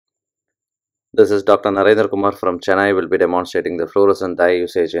This is Dr. Narendra Kumar from Chennai will be demonstrating the fluorescent dye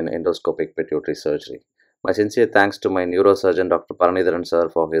usage in endoscopic pituitary surgery. My sincere thanks to my neurosurgeon Dr. Paranidharan sir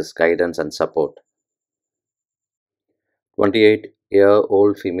for his guidance and support.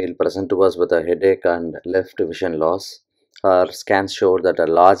 28-year-old female present to us with a headache and left vision loss. Her scans showed that a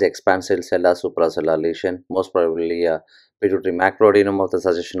large expansive cellular supracellular lesion, most probably a pituitary macroadenoma with the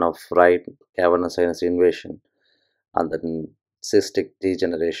suggestion of right cavernous sinus invasion and then cystic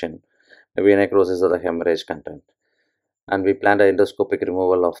degeneration, maybe necrosis of the hemorrhage content. And we planned an endoscopic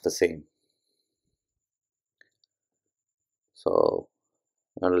removal of the same. So,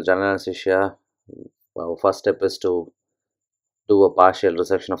 under general anesthesia, our first step is to do a partial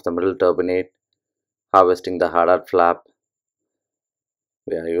resection of the middle turbinate, harvesting the hard flap.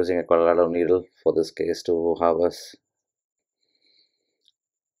 We are using a Colorado needle for this case to harvest.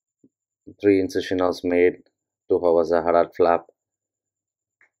 3 incision was made to harvest the hard flap,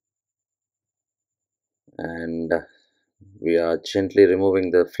 and we are gently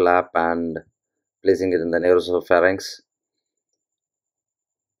removing the flap and placing it in the nasopharynx.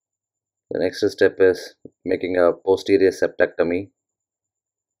 The next step is making a posterior septectomy.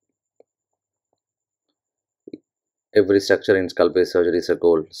 Every structure in skull-base surgery is a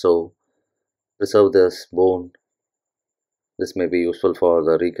goal, so preserve this bone. This may be useful for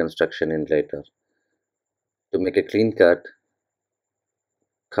the reconstruction in later. To make a clean cut,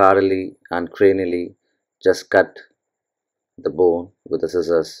 caudally and cranially, just cut the bone with the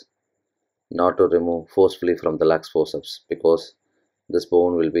scissors, not to remove forcefully from the lax forceps, because this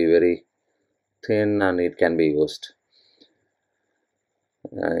bone will be very thin and it can be used.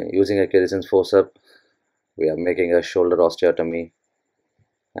 Using a Kerison's forceps, we are making a shoulder osteotomy,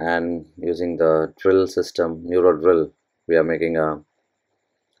 and using the drill system, neuro drill, we are making a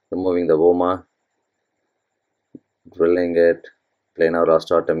removing the woma, drilling it, planar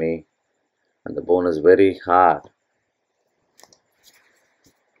osteotomy, and the bone is very hard.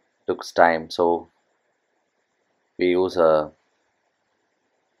 Took time, so we use a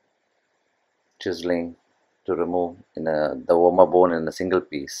chiseling to remove the woma bone in a single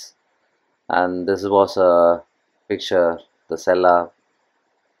piece. And this was a picture, the sella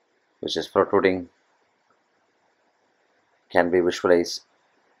which is protruding can be visualized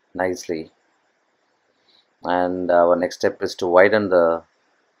nicely. And our next step is to widen the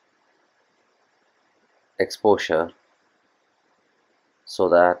exposure so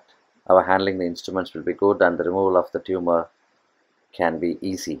that our handling the instruments will be good and the removal of the tumor can be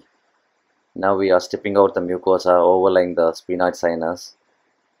easy. Now we are stripping out the mucosa overlying the sphenoid sinus.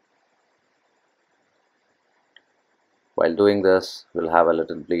 While doing this, we'll have a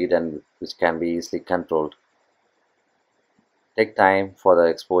little bleed and which can be easily controlled. Take time for the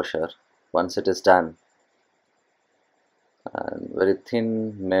exposure. Once it is done, and very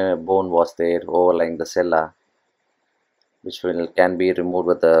thin bone was there overlying the sella, which can be removed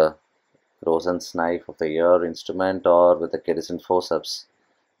with a Rosen's knife of the ear instrument or with a Kerrison forceps.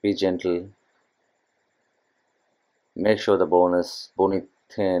 Be gentle. Make sure the bone is bony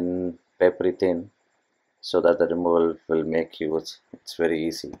thin, peppery thin, so that the removal will make it's very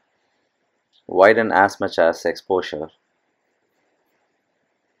easy. Widen as much as exposure.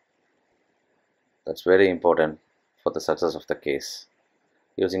 That's very important for the success of the case.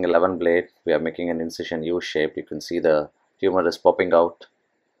 Using 11 blade, we are making an incision U shape. You can see the tumor is popping out.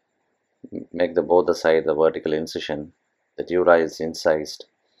 Make both the side the vertical incision. The dura is incised,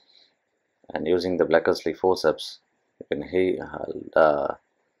 and using the Blackersley forceps, you can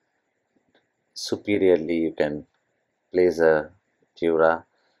superiorly you can place a dura.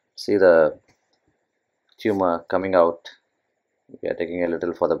 See the tumor coming out. We are taking a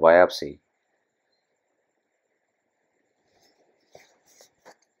little for the biopsy.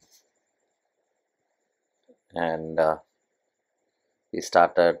 And we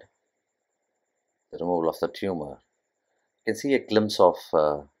started the removal of the tumor. You can see a glimpse of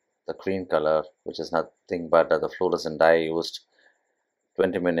the green color, which is nothing but the fluorescent dye used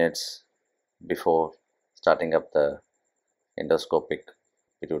 20 minutes before starting up the endoscopic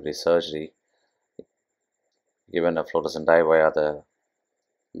pituitary surgery, given a fluorescent dye via the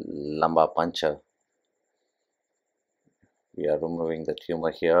lumbar puncture. We are removing the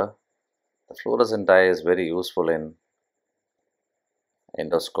tumor here. The fluorescent dye is very useful in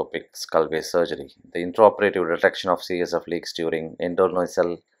endoscopic skull base surgery. The intraoperative detection of CSF leaks during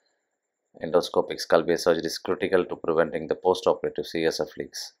endonasal endoscopic skull base surgery is critical to preventing the postoperative CSF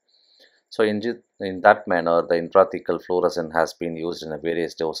leaks. So in that manner, the intrathecal fluorescein has been used in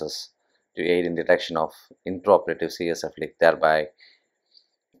various doses to aid in detection of intraoperative CSF leak. Thereby,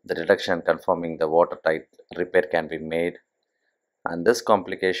 the detection confirming the watertight repair can be made And this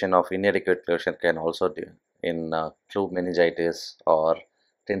complication of inadequate closure can also do in clue meningitis or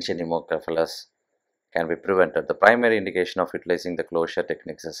tension pneumocephalus can be prevented. The primary indication of utilizing the closure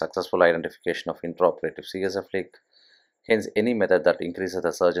techniques is successful identification of intraoperative CSF leak. Hence, any method that increases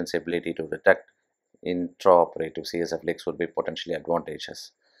the surgeon's ability to detect intraoperative CSF leaks would be potentially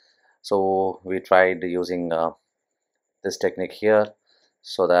advantageous. So we tried using this technique here,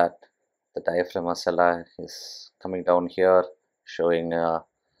 so that the diaphragm masala is coming down here, showing a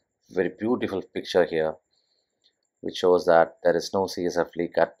very beautiful picture here, which shows that there is no CSF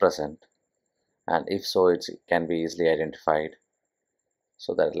leak at present, and if so, it can be easily identified.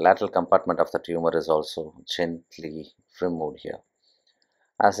 So the lateral compartment of the tumor is also gently removed here.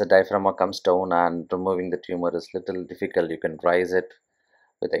 As the diaphragm comes down and removing the tumor is little difficult, you can raise it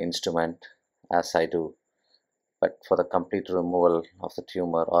with the instrument as I do. But for the complete removal of the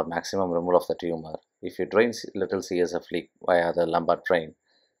tumor or maximum removal of the tumor, if you drain little CSF leak via the lumbar drain,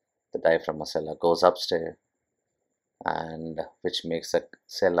 the diaphragm masala goes upstairs, and which makes the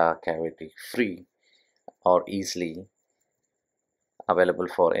sella cavity free or easily available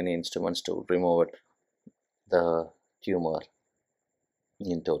for any instruments to remove it, the tumor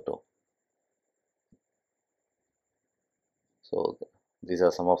in toto. So these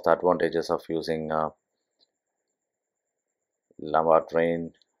are some of the advantages of using lumbar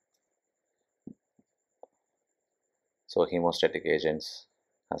drain. So hemostatic agents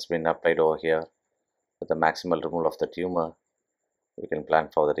has been applied over here. With the maximal removal of the tumor, we can plan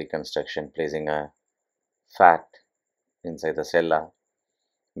for the reconstruction, placing a fat inside the sella.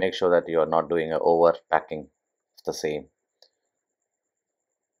 Make sure that you are not doing a over packing of the same,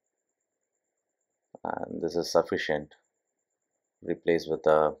 and this is sufficient. Replace with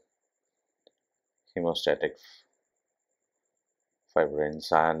the hemostatic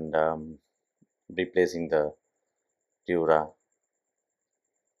fibrins and replacing the dura.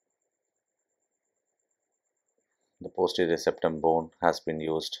 The posterior septum bone has been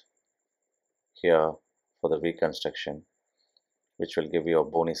used here for the reconstruction, which will give you a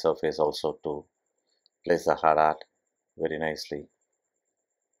bony surface also to place the hard art very nicely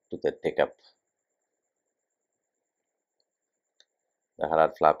to take up. The hard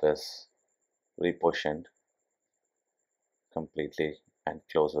art flap is repositioned completely and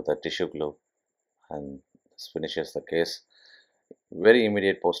closed with a tissue glue, and this finishes the case. Very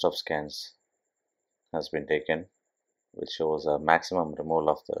immediate post-op scans has been taken, which shows a maximum removal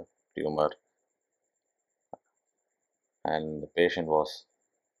of the tumor, and the patient was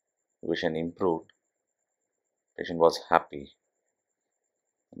vision improved. Patient was happy.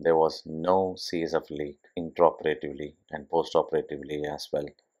 There was no CSF leak intraoperatively and postoperatively as well.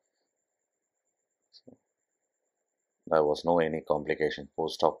 So there was no any complication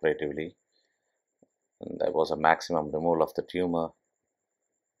postoperatively, and there was a maximum removal of the tumor.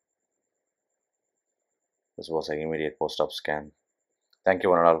 This was an immediate post-op scan. Thank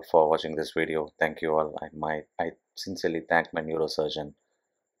you one and all for watching this video. Thank you all. I sincerely thank my neurosurgeon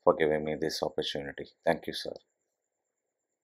for giving me this opportunity. Thank you, sir.